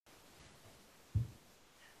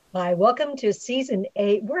Hi, welcome to season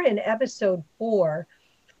 8. We're in episode 4,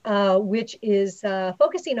 which is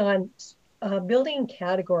focusing on building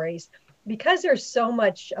categories because there's so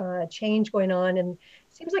much change going on, and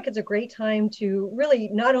it seems like it's a great time to really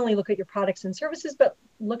not only look at your products and services, but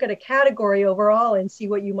look at a category overall and see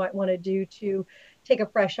what you might want to do to take a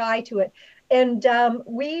fresh eye to it. And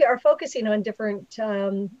we are focusing on different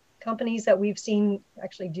companies that we've seen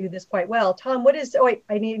actually do this quite well. Tom, oh wait,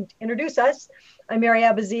 I need to introduce us. I'm Mary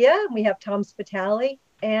Abazia. We have Tom Spitali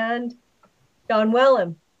and John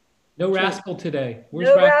Wellham. No Rascal today. Where's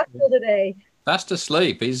No Rascal? Rascal today. Fast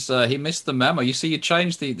asleep. He missed the memo. You see, you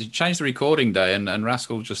change the recording day, and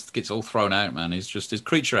Rascal just gets all thrown out, man. He's just his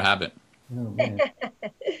creature of habit. Oh man.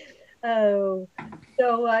 Oh,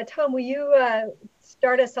 so Tom, will you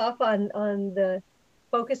start us off on the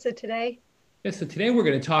focus of today? Yeah, so today we're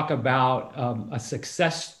going to talk about a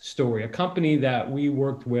success story, a company that we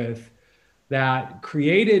worked with that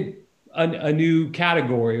created a new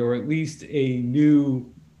category, or at least a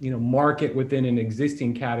new market within an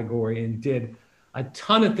existing category, and did a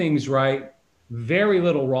ton of things right, very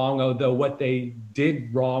little wrong. Although what they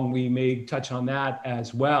did wrong, we may touch on that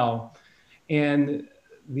as well. And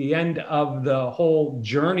the end of the whole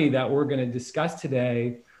journey that we're going to discuss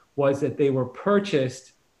today was that they were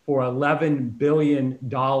purchased for $11 billion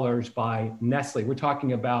by Nestle. We're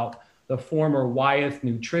talking about the former Wyeth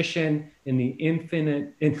Nutrition in the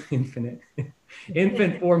infant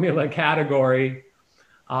formula category.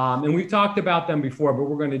 And we've talked about them before, but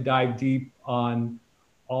we're going to dive deep on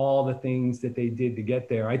all the things that they did to get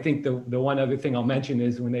there. I think the one other thing I'll mention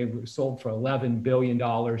is when they were sold for $11 billion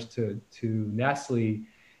to Nestle,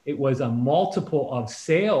 it was a multiple of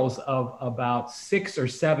sales of about 6 or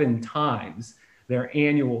 7 times their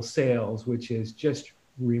annual sales, which is just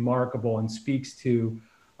remarkable and speaks to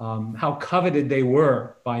how coveted they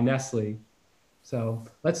were by Nestle. So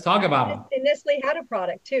let's talk about them. And Nestle had a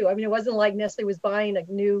product too. I mean, it wasn't like Nestle was buying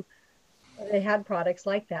they had products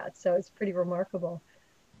like that. So it's pretty remarkable.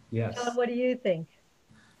 Yes. John, what do you think?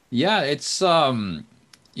 Yeah, it's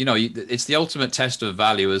the ultimate test of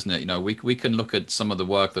value, isn't it? We can look at some of the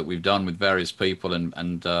work that we've done with various people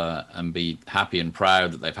and be happy and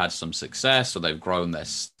proud that they've had some success or they've grown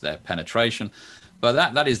their penetration.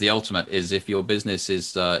 But that is the ultimate, is if your business is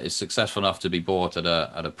successful enough to be bought at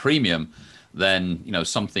a premium, then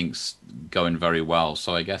something's going very well.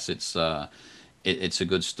 So I guess it's a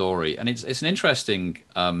good story, and it's an interesting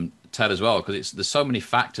tell as well, because there's so many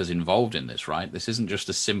factors involved in this, right? This isn't just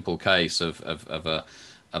a simple case of a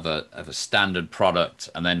standard product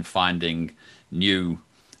and then finding new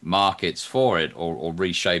markets for it, or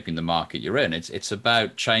reshaping the market you're in. It's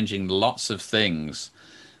about changing lots of things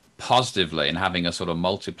positively and having a sort of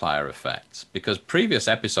multiplier effect. Because previous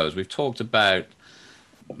episodes we've talked about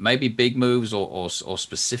maybe big moves or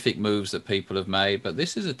specific moves that people have made, but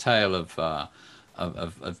this is a tale of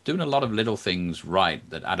doing a lot of little things right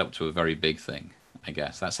that add up to a very big thing. I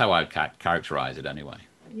guess that's how I'd characterize it anyway.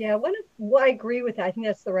 Yeah, I agree with that. I think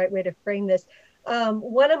that's the right way to frame this.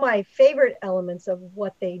 One of my favorite elements of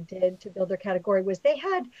what they did to build their category was they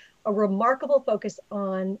had a remarkable focus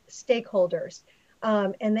on stakeholders.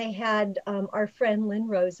 And they had our friend Lynn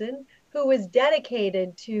Rosen, who was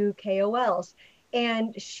dedicated to KOLs.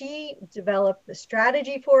 And she developed the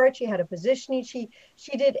strategy for it. She had a positioning. She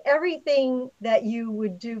did everything that you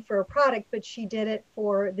would do for a product, but she did it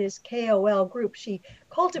for this KOL group. She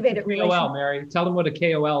cultivated KOL, Mary, tell them what a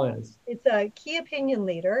KOL is. It's a key opinion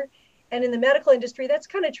leader. And in the medical industry, that's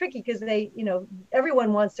kind of tricky because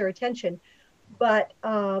everyone wants their attention. But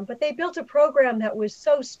they built a program that was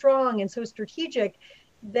so strong and so strategic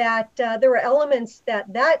that there were elements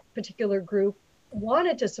that particular group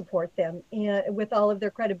wanted to support them with all of their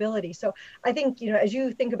credibility. So I think, as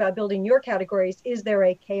you think about building your categories, is there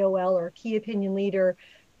a KOL or key opinion leader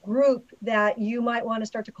group that you might want to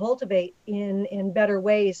start to cultivate in better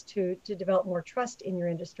ways to develop more trust in your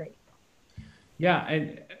industry? Yeah,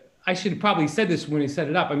 and I should have probably said this when we set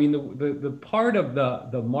it up. I mean, the part of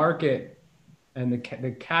the market and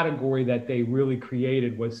the category that they really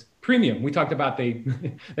created was premium. We talked about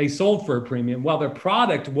they sold for a premium. Well, their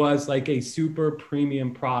product was like a super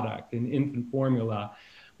premium product, an infant formula.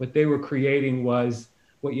 What they were creating was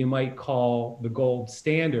what you might call the gold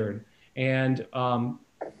standard. And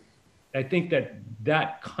I think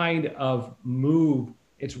that kind of move,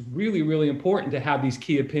 it's really, really important to have these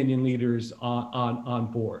key opinion leaders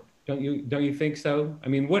on board. Don't you think so? I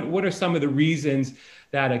mean, what are some of the reasons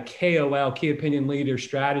that a KOL, key opinion leader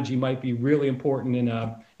strategy might be really important in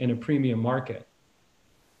a premium market?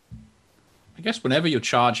 I guess whenever you're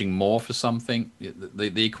charging more for something,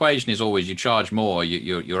 the equation is always you charge more,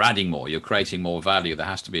 you're adding more, you're creating more value. There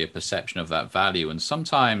has to be a perception of that value. And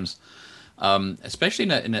sometimes, especially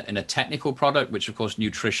in a technical product, which of course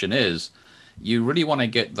nutrition is, you really want to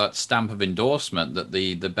get that stamp of endorsement that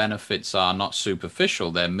the benefits are not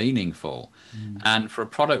superficial, they're meaningful. And for a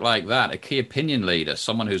product like that, a key opinion leader,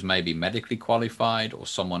 someone who's maybe medically qualified or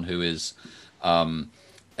someone who is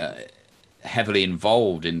heavily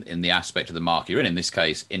involved in the aspect of the market you're in this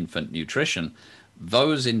case, infant nutrition,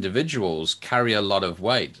 those individuals carry a lot of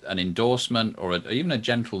weight. An endorsement or even a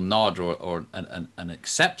gentle nod or an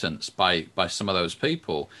acceptance by some of those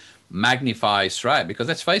people magnifies throughout. Because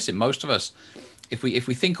let's face it, most of us, if we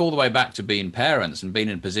think all the way back to being parents and being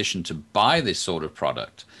in a position to buy this sort of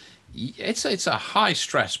product, it's a high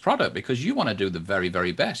stress product because you want to do the very,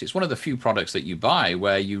 very best. It's one of the few products that you buy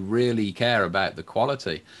where you really care about the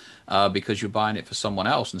quality. Because you're buying it for someone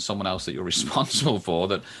else and someone else that you're responsible for,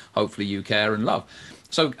 that hopefully you care and love.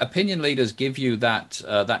 So opinion leaders give you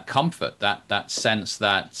that comfort, that sense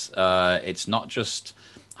that it's not just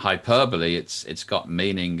hyperbole, it's got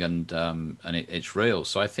meaning and it's real.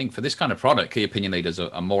 So I think for this kind of product, key opinion leaders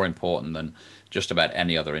are more important than just about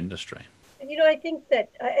any other industry. And I think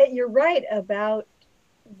that you're right about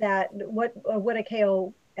that. What a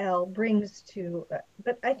KOL brings to,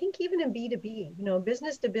 but I think even in B2B,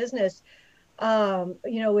 business to business,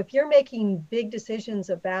 if you're making big decisions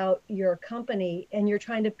about your company and you're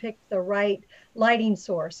trying to pick the right lighting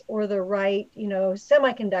source or the right,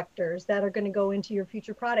 semiconductors that are going to go into your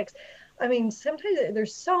future products. I mean, sometimes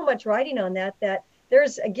there's so much writing on that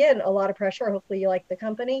there's, again, a lot of pressure. Hopefully you like the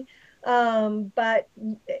company. But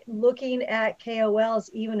looking at KOLs,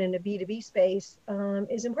 even in a B2B space,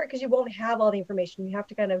 is important because you won't have all the information. You have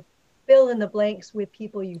to kind of fill in the blanks with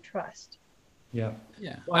people you trust. Yeah.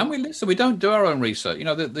 And we listen. We don't do our own research.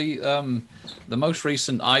 The most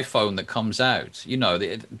recent iPhone that comes out,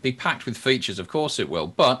 it'd be packed with features. Of course it will,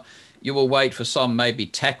 but you will wait for some maybe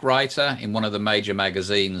tech writer in one of the major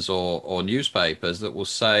magazines or newspapers that will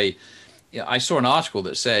say, I saw an article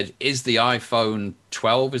that said, is the iPhone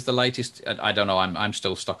 12 is the latest? I don't know. I'm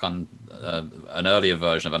still stuck on an earlier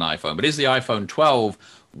version of an iPhone. But is the iPhone 12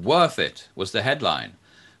 worth it, was the headline.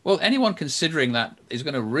 Well, anyone considering that is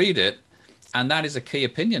going to read it. And that is a key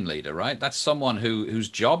opinion leader, right? That's someone whose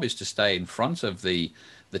job is to stay in front of the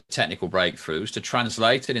technical breakthroughs, to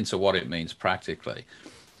translate it into what it means practically.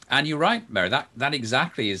 And you're right, Mary, that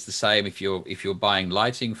exactly is the same if you're buying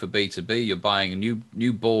lighting for B2B, you're buying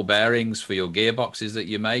new ball bearings for your gearboxes that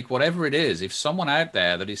you make, whatever it is. If someone out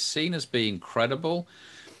there that is seen as being credible,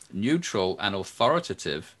 neutral, and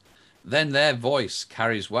authoritative, then their voice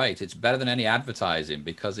carries weight. It's better than any advertising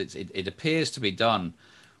because it appears to be done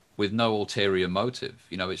with no ulterior motive.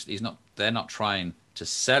 They're not trying to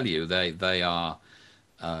sell you. They are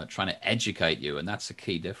trying to educate you, and that's a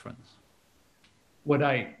key difference. What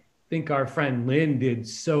I think our friend Lynn did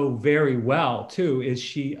so very well too is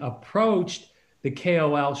she approached the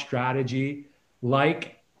KOL strategy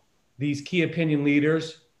like these key opinion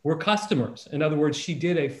leaders were customers. In other words, she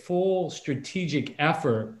did a full strategic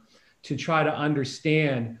effort to try to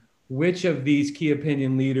understand which of these key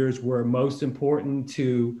opinion leaders were most important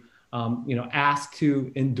to ask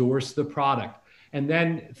to endorse the product. And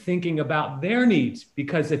then thinking about their needs,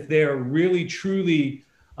 because if they're really, truly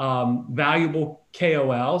valuable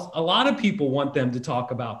KOLs, a lot of people want them to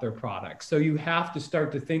talk about their products. So you have to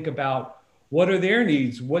start to think about what are their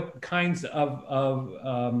needs, what kinds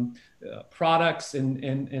of products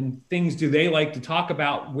and things do they like to talk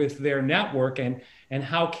about with their network, and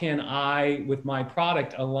how can I, with my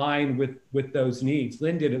product, align with those needs.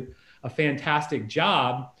 Lynn did a fantastic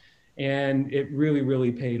job, and it really,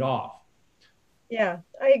 really paid off. Yeah,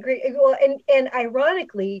 I agree. Well, and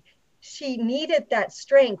ironically, she needed that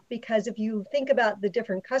strength because if you think about the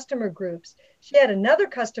different customer groups, she had another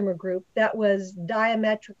customer group that was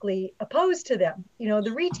diametrically opposed to them.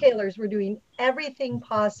 The retailers were doing everything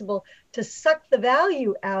possible to suck the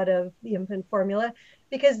value out of the infant formula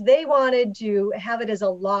because they wanted to have it as a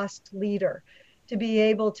lost leader, to be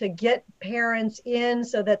able to get parents in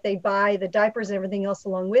so that they buy the diapers and everything else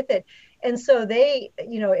along with it. And so they,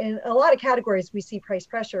 in a lot of categories, we see price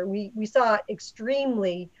pressure. We saw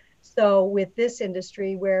extremely so with this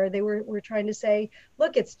industry where they were trying to say,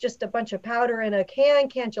 look, it's just a bunch of powder in a can.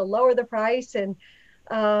 Can't you lower the price? And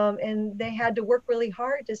they had to work really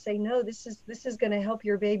hard to say, no, this is going to help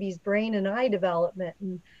your baby's brain and eye development.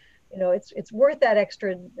 And it's worth that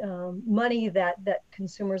extra money that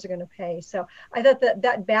consumers are going to pay. So I thought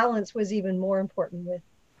that balance was even more important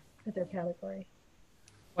with their category.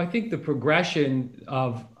 I think the progression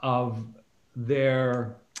of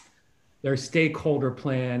their their stakeholder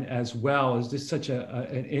plan as well is just such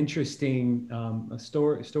an interesting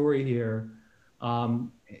story here.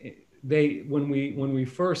 When we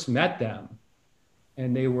first met them,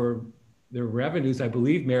 and their revenues, I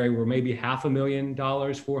believe, Mary, were maybe $500,000,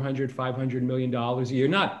 $400-500 million a year.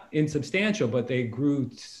 Not insubstantial, but they grew,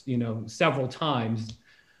 several times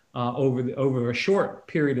over a short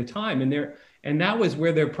period of time. And that was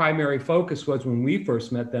where their primary focus was when we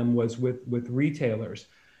first met them, was with retailers.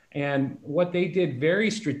 And what they did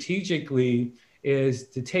very strategically is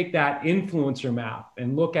to take that influencer map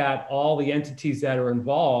and look at all the entities that are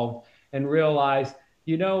involved and realize,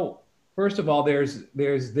 first of all, there's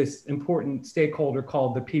this important stakeholder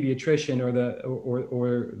called the pediatrician or the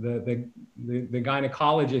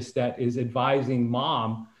gynecologist that is advising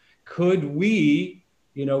mom. Could we,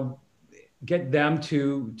 get them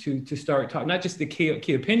to start talking, not just the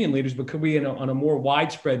key opinion leaders, but could we, on a more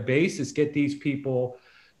widespread basis, get these people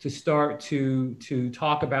to start to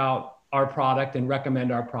talk about our product and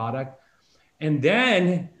recommend our product? And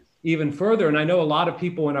then even further, and I know a lot of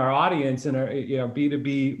people in our audience and our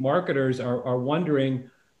B2B marketers are wondering,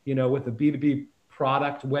 with a B2B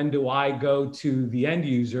product, when do I go to the end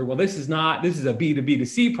user? Well, this is a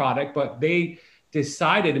B2B2C product, but they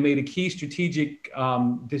decided and made a key strategic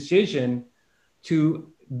decision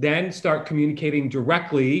to then start communicating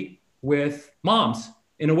directly with moms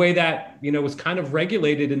in a way that, was kind of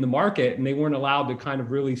regulated in the market, and they weren't allowed to kind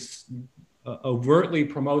of really overtly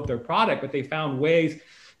promote their product, but they found ways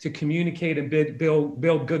to communicate and build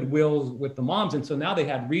goodwill with the moms. And so now they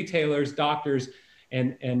had retailers, doctors,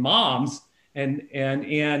 and moms, and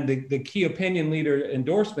the key opinion leader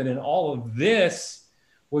endorsement, and all of this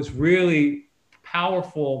was really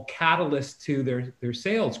powerful catalyst to their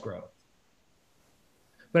sales growth.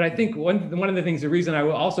 But I think one of the things, the reason I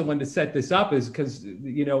also wanted to set this up is because,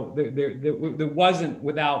 there wasn't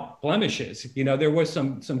without blemishes. There was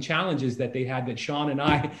some challenges that they had that Sean and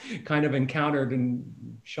I kind of encountered. And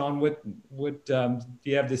Sean, what do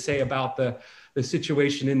you have to say about the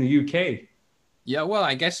situation in the UK? Yeah, well,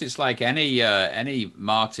 I guess it's like any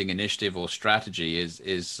marketing initiative or strategy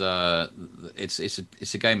it's a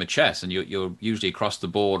game of chess, and you're usually across the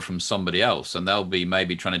board from somebody else, and they'll be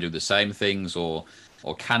maybe trying to do the same things or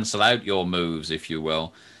cancel out your moves, if you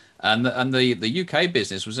will. And the UK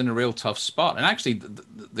business was in a real tough spot. And actually,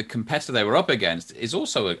 the competitor they were up against is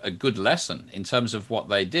also a good lesson in terms of what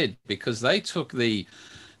they did, because they took the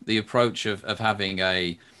approach of having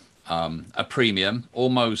a premium,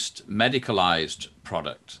 almost medicalized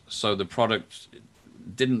product. So the product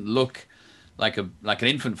didn't look like an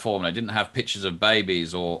infant formula. It didn't have pictures of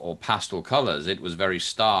babies or pastel colors. It was very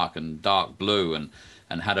stark and dark blue and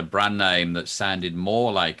had a brand name that sounded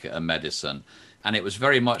more like a medicine. And it was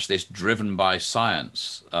very much this driven by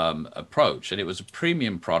science approach. And it was a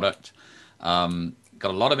premium product, got a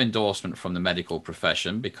lot of endorsement from the medical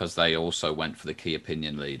profession because they also went for the key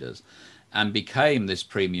opinion leaders, and became this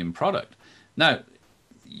premium product. Now,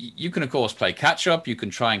 you can, of course, play catch up. You can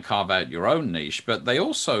try and carve out your own niche. But there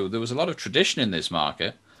was a lot of tradition in this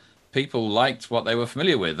market. People liked what they were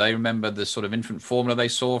familiar with. They remember the sort of infant formula they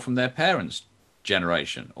saw from their parents'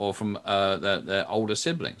 generation or from their older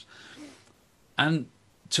siblings. And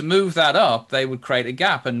to move that up, they would create a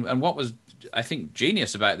gap. And what was, I think,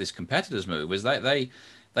 genius about this competitor's move was that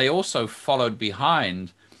they also followed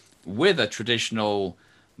behind with a traditional,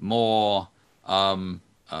 more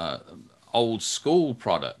old school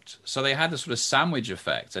product. So they had a sort of sandwich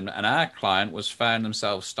effect. And our client found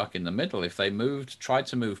themselves stuck in the middle. If they tried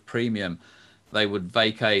to move premium, they would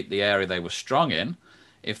vacate the area they were strong in.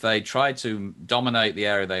 If they tried to dominate the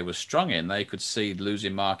area they were strong in, they could see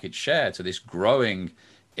losing market share to this growing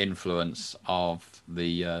influence of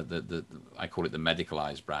the I call it the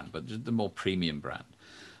medicalized brand, but the more premium brand.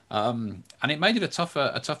 And it made it a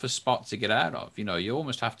tougher spot to get out of. You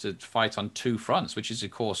almost have to fight on two fronts, which is,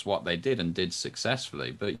 of course, what they did and did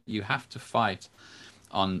successfully. But you have to fight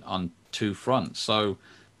on two fronts. So,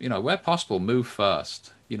 where possible, move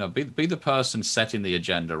first. Be the person setting the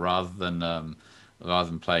agenda rather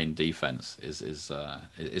than playing defense. Is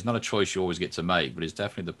not a choice you always get to make, but it's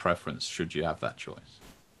definitely the preference should you have that choice.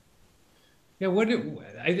 Yeah,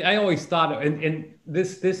 I always thought, and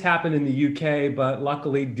this happened in the UK, but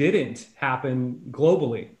luckily didn't happen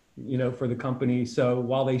globally, for the company. So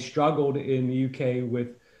while they struggled in the UK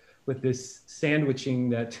with this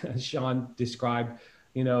sandwiching that Sean described,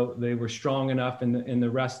 they were strong enough in the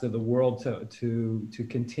rest of the world to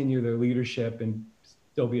continue their leadership and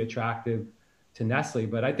still be attractive to Nestle.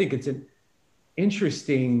 But I think it's an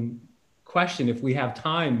interesting question, if we have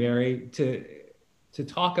time, Mary, to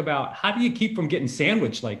talk about how do you keep from getting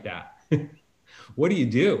sandwiched like that? What do you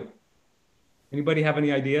do? Anybody have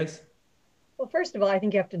any ideas? Well, first of all, I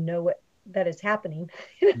think you have to know what that is happening.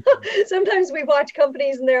 Sometimes we watch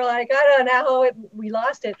companies and they're like, I don't know how we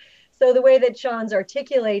lost it. So the way that Sean's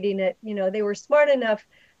articulating it, they were smart enough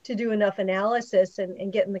to do enough analysis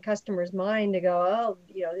and get in the customer's mind to go, oh,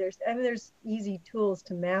 there's easy tools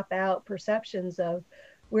to map out perceptions of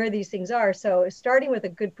where these things are. So starting with a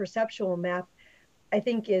good perceptual map, I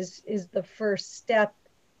think is the first step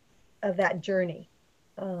of that journey.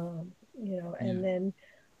 And then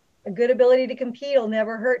a good ability to compete will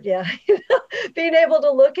never hurt you. Being able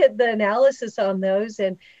to look at the analysis on those,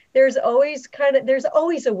 and there's always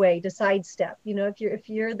a way to sidestep. If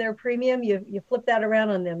you're their premium, you flip that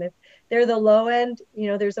around on them. If they're the low end,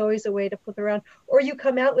 there's always a way to flip around, or you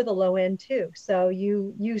come out with a low end too. So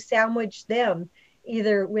you sandwich them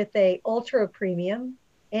either with a ultra premium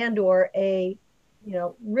and or a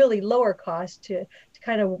really lower cost to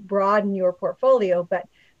kind of broaden your portfolio, but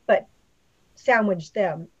sandwich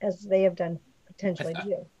them as they have done potentially to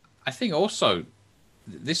you. I think also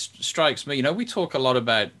this strikes me, we talk a lot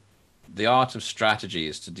about the art of strategy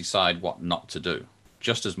is to decide what not to do,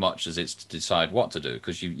 just as much as it's to decide what to do,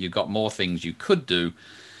 because you've got more things you could do.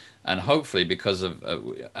 And hopefully because of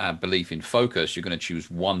our belief in focus, you're going to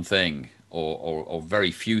choose one thing or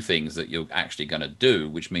very few things that you're actually going to do,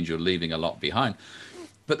 which means you're leaving a lot behind.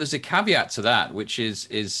 But there's a caveat to that, which is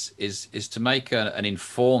to make an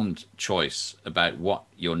informed choice about what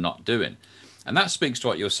you're not doing. And that speaks to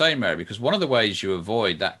what you're saying, Mary, because one of the ways you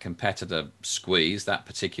avoid that competitor squeeze, that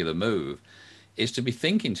particular move, is to be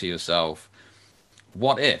thinking to yourself,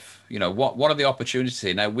 what if? What are the opportunities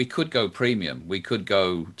here? Now, we could go premium. We could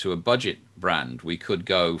go to a budget brand. We could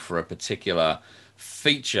go for a particular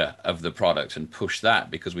feature of the product and push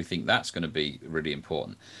that because we think that's going to be really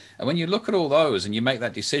important. And when you look at all those and you make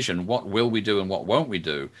that decision, what will we do and what won't we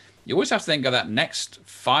do? You always have to then go that next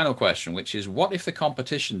final question, which is, what if the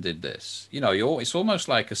competition did this? It's almost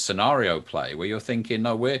like a scenario play where you're thinking,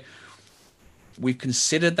 no, we've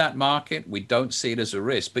considered that market. We don't see it as a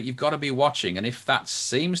risk, but you've got to be watching. And if that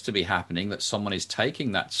seems to be happening, that someone is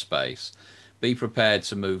taking that space, be prepared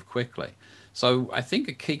to move quickly. So I think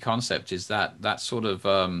a key concept is that sort of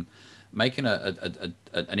making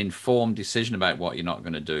an informed decision about what you're not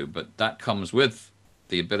going to do, but that comes with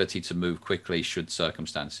the ability to move quickly should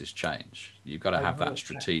circumstances change. You've got to have that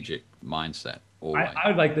strategic mindset always. I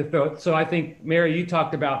would like to throw. So I think, Mary, you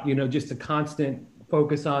talked about just a constant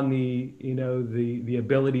focus on the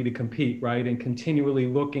ability to compete, right, and continually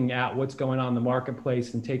looking at what's going on in the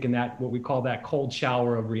marketplace and taking that, what we call that cold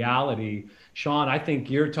shower of reality. Sean, I think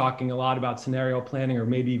you're talking a lot about scenario planning or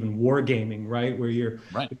maybe even wargaming, right, where you're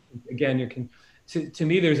right. Again, you can. To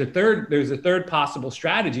me, there's a third possible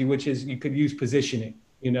strategy, which is you could use positioning.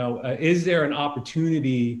 Is there an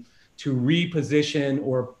opportunity to reposition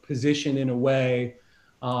or position in a way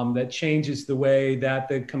that changes the way that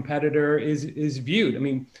the competitor is viewed? I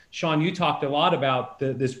mean, Sean, you talked a lot about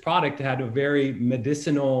this product that had a very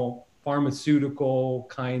medicinal, pharmaceutical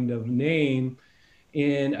kind of name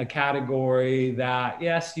in a category that,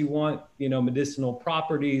 yes, you want, medicinal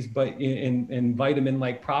properties, but and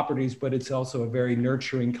vitamin-like properties, but it's also a very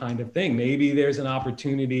nurturing kind of thing. Maybe there's an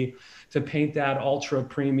opportunity to paint that ultra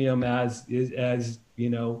premium as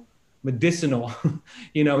medicinal,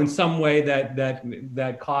 in some way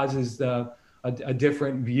that causes a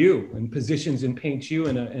different view and positions and paints you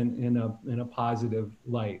in a positive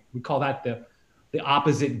light. We call that the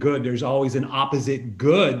opposite good. There's always an opposite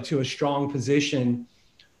good to a strong position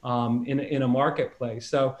in a marketplace.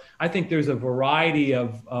 So I think there's a variety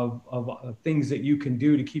of things that you can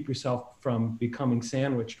do to keep yourself from becoming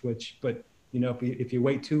sandwiched, but if you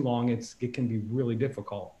wait too long, it can be really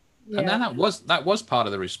difficult. Yeah. And then that was part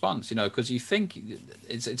of the response, because you think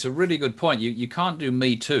it's a really good point. You can't do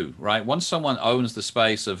me too, right? Once someone owns the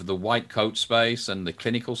space of the white coat space and the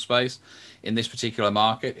clinical space in this particular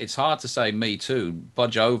market, it's hard to say me too,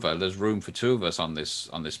 budge over. There's room for two of us on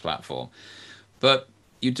this platform. But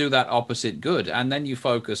you do that opposite good, and then you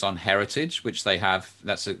focus on heritage, which they have.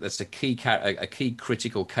 That's a key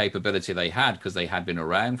critical capability they had because they had been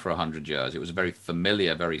around for 100 years. It was very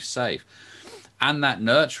familiar, very safe. And that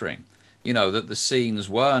nurturing, that the scenes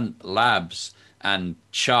weren't labs and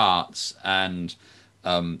charts and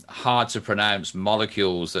hard to pronounce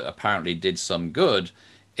molecules that apparently did some good.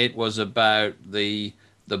 It was about the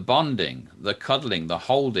bonding, the cuddling, the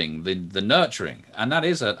holding, the nurturing. And that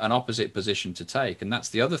is an opposite position to take. And that's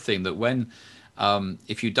the other thing, that when,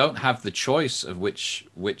 if you don't have the choice of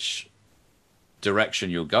which direction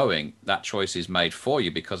you're going, that choice is made for you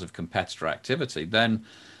because of competitor activity, then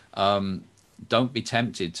don't be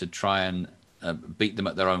tempted to try and beat them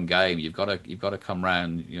at their own game. You've got to come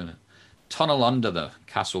around, tunnel under the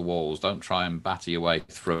castle walls. Don't try and batter your way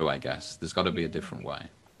through, I guess. There's got to be a different way.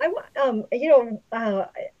 I'm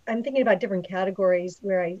thinking about different categories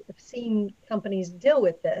where I've seen companies deal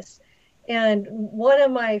with this. And one of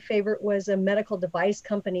my favorite was a medical device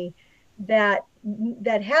company that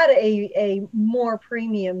had a more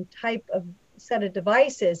premium type of set of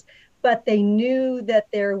devices, but they knew that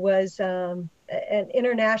there was an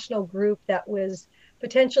international group that was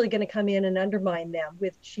potentially going to come in and undermine them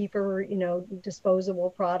with cheaper, disposable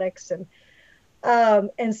products.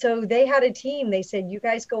 And so they had a team. They said, you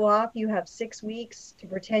guys go off, you have 6 weeks to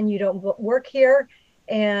pretend you don't work here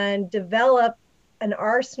and develop an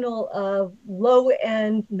arsenal of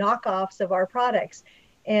low-end knockoffs of our products.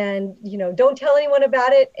 And, don't tell anyone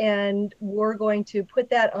about it. And we're going to put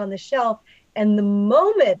that on the shelf. And the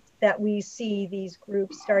moment that we see these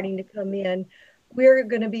groups starting to come in, we're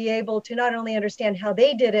going to be able to not only understand how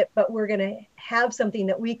they did it, but we're going to have something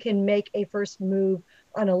that we can make a first move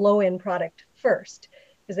on a low-end product first,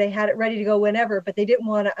 because they had it ready to go whenever, but they didn't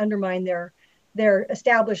want to undermine their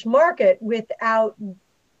established market without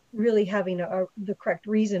really having the correct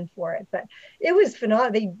reason for it. But it was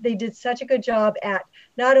phenomenal. They did such a good job at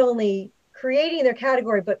not only creating their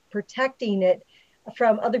category, but protecting it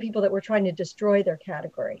from other people that were trying to destroy their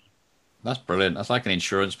category. That's brilliant. That's like an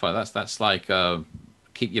insurance policy. That's like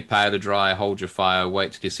keep your powder dry, hold your fire,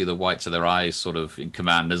 wait till you see the whites of their eyes, sort of in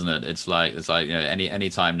command, isn't it? It's like any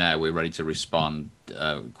time now we're ready to respond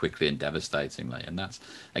quickly and devastatingly. And that's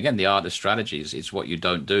again the art of strategies. It's what you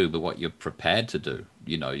don't do, but what you're prepared to do.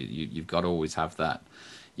 You've got to always have that.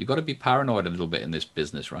 You've got to be paranoid a little bit in this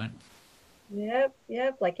business, right?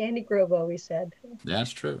 Yep. Like Andy Grove always said. Yeah,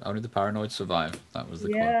 that's true. Only the paranoid survive. That was the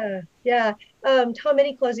quote. Yeah. Tom,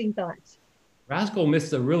 any closing thoughts? Rascal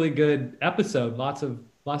missed a really good episode. Lots of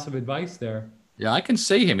advice there. Yeah, I can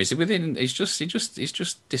see him. He's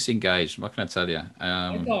just disengaged. What can I tell you?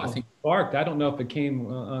 I think barked. I don't know if it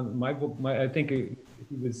came on my I think he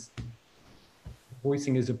was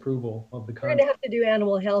voicing his approval of the content. We're gonna have to do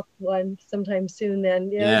animal health one sometime soon.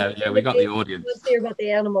 Then yeah, we got the audience. Let's hear about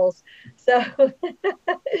the animals. So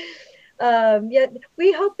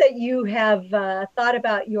we hope that you have thought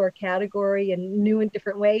about your category in new and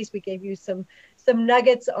different ways. We gave you some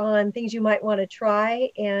nuggets on things you might want to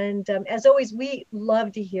try. And as always, we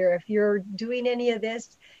love to hear if you're doing any of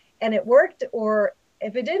this and it worked, or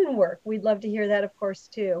if it didn't work. We'd love to hear that, of course,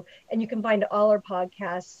 too. And you can find all our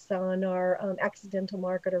podcasts on our Accidental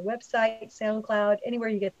Marketer website, SoundCloud, anywhere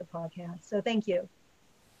you get the podcast. So thank you.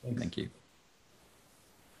 Thank you.